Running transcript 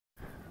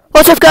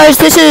What's up, guys?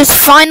 This is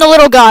Find the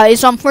Little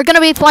Guys. We're gonna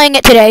be playing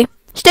it today.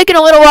 It's taking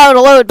a little while to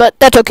load, but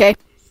that's okay.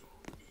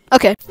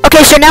 Okay,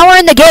 so now we're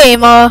in the game.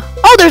 Oh,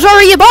 there's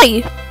already a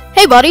buddy.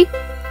 Hey, buddy.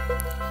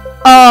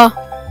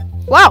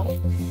 Wow.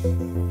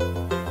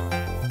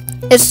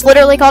 It's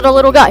literally called a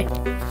little guy.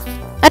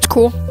 That's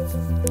cool.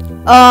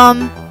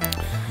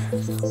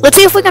 Let's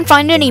see if we can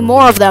find any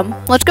more of them.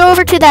 Let's go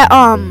over to that,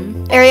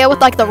 area with,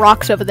 like, the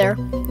rocks over there.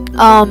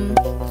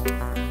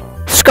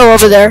 Let's go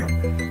over there.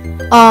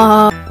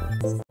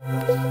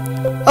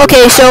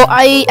 Okay, so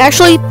I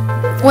actually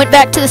went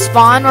back to the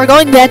spawn. We're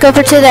going back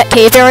over to that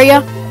cave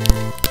area.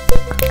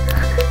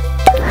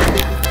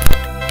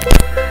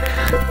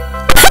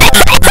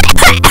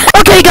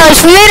 Okay,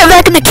 guys, we made it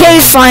back in the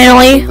cave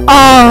finally.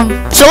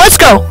 So let's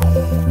go.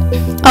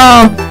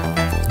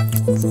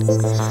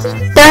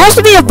 There has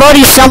to be a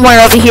buddy somewhere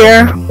over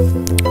here.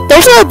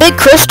 There's a big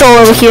crystal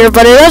over here,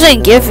 but it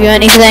doesn't give you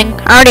anything.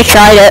 I already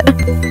tried it.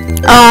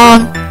 Oh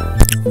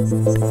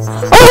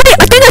wait,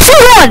 I think I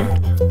saw one!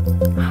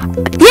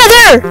 Yeah,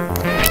 there!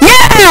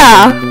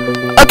 Yeah!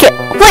 Okay,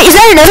 wait, is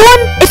that another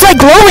one? It's like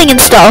glowing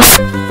and stuff.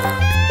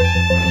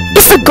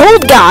 It's the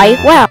gold guy.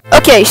 Wow.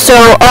 Okay, so,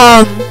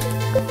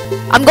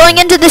 I'm going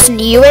into this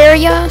new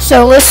area,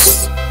 so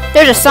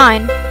there's a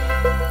sign.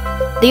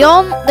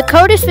 The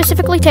code is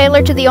specifically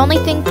tailored to the only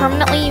thing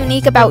permanently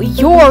unique about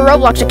your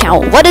Roblox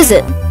account. What is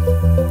it?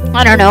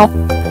 I don't know.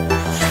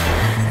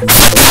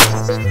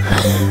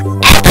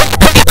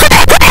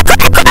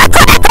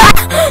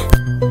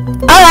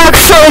 I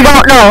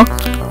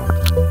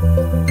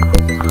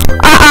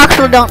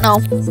actually don't know.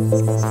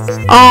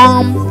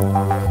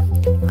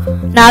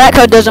 Nah, that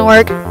code doesn't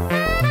work.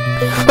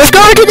 Let's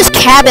go over to this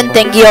cabin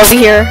thingy over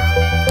here.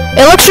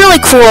 It looks really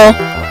cool.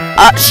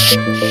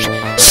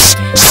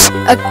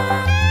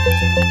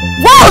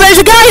 Whoa, there's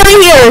a guy over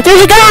here!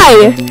 There's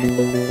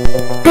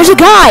a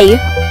guy!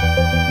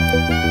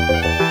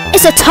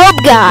 It's a tub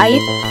guy.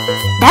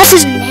 That's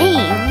his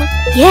name.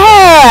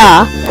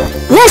 Yeah!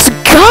 Let's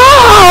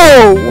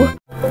go!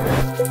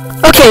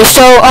 Okay,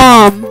 so,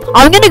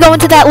 I'm gonna go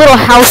into that little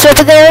house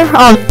over there.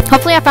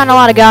 Hopefully I found a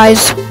lot of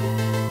guys.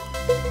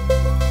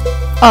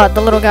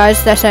 The little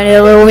guys, that sounded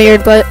a little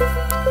weird, but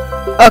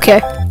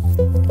okay.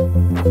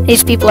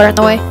 These people are in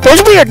the way. There's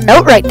a weird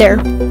note right there.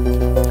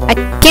 I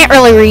can't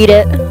really read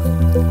it.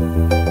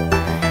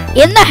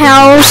 In the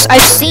house,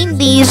 I've seen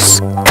these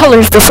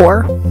colors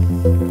before.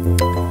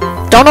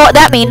 Don't know what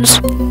that means.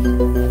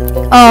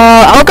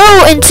 I'll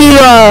go into,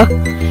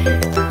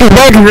 the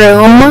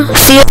bedroom,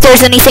 see if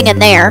there's anything in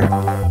there.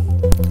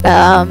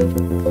 I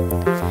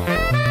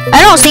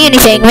don't see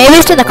anything. Maybe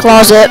it's in the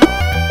closet.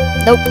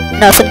 Nope,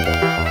 nothing.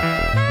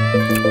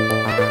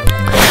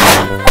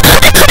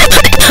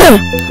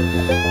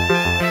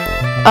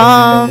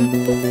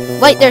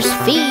 Wait, there's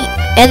feet,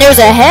 and there's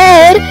a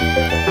head.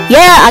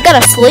 Yeah, I got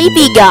a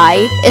sleepy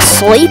guy. It's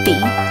sleepy.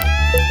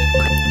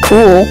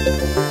 Cool.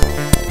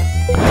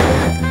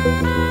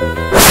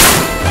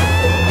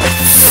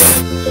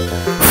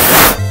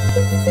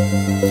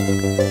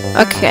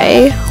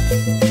 Okay.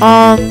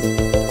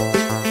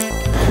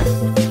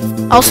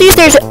 I'll see if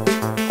there's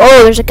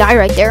oh, there's a guy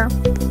right there.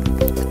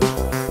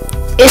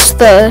 It's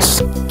the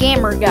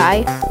scammer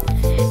guy.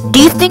 Do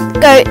you think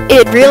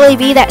it'd really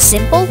be that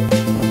simple?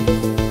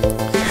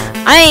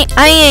 I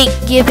ain't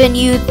giving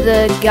you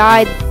the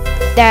guy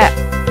that.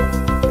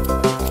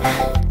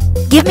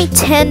 Give me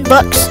 $10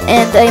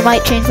 and I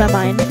might change my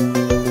mind.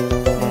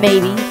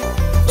 Maybe.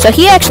 So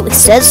he actually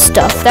says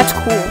stuff. That's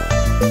cool.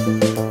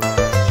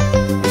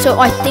 So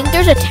I think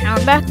there's a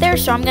town back there,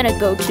 so I'm gonna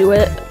go to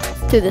it.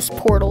 To this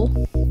portal.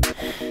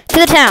 To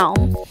the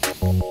town.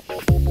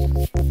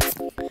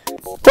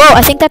 Whoa,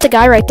 I think that's a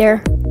guy right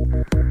there.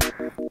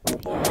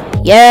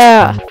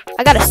 Yeah.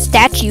 I got a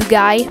statue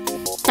guy.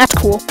 That's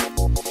cool.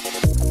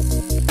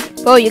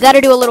 Oh, you gotta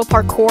do a little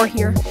parkour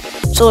here.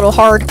 It's a little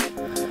hard.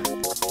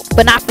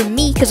 But not for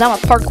me, because I'm a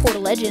parkour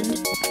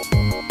legend.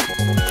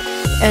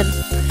 And,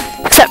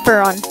 except for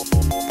on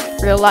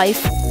real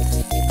life.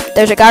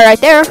 There's a guy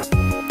right there.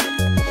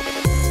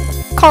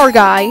 Car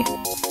guy.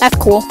 That's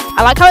cool.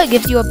 I like how it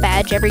gives you a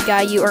badge every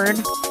guy you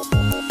earn.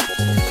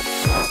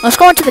 Let's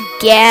go into the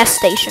gas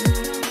station.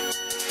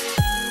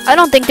 I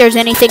don't think there's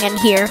anything in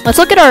here. Let's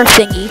look at our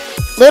thingy.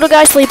 Little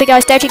guy, sleepy guy,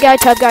 statue guy,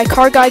 tub guy,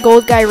 car guy,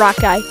 gold guy, rock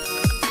guy.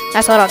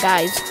 That's all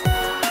guys.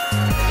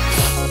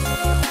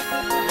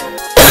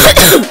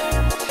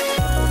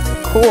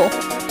 Cool.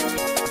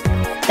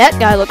 That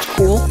guy looks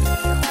cool.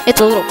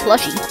 It's a little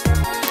plushie.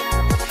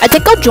 I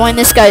think I'll join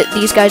these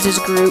guys'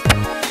 group.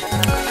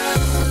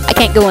 I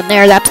can't go in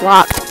there, that's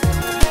locked.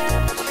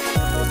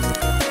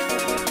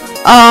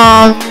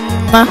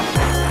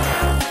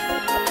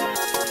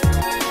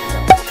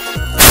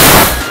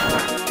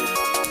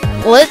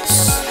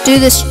 Let's do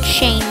this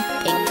chain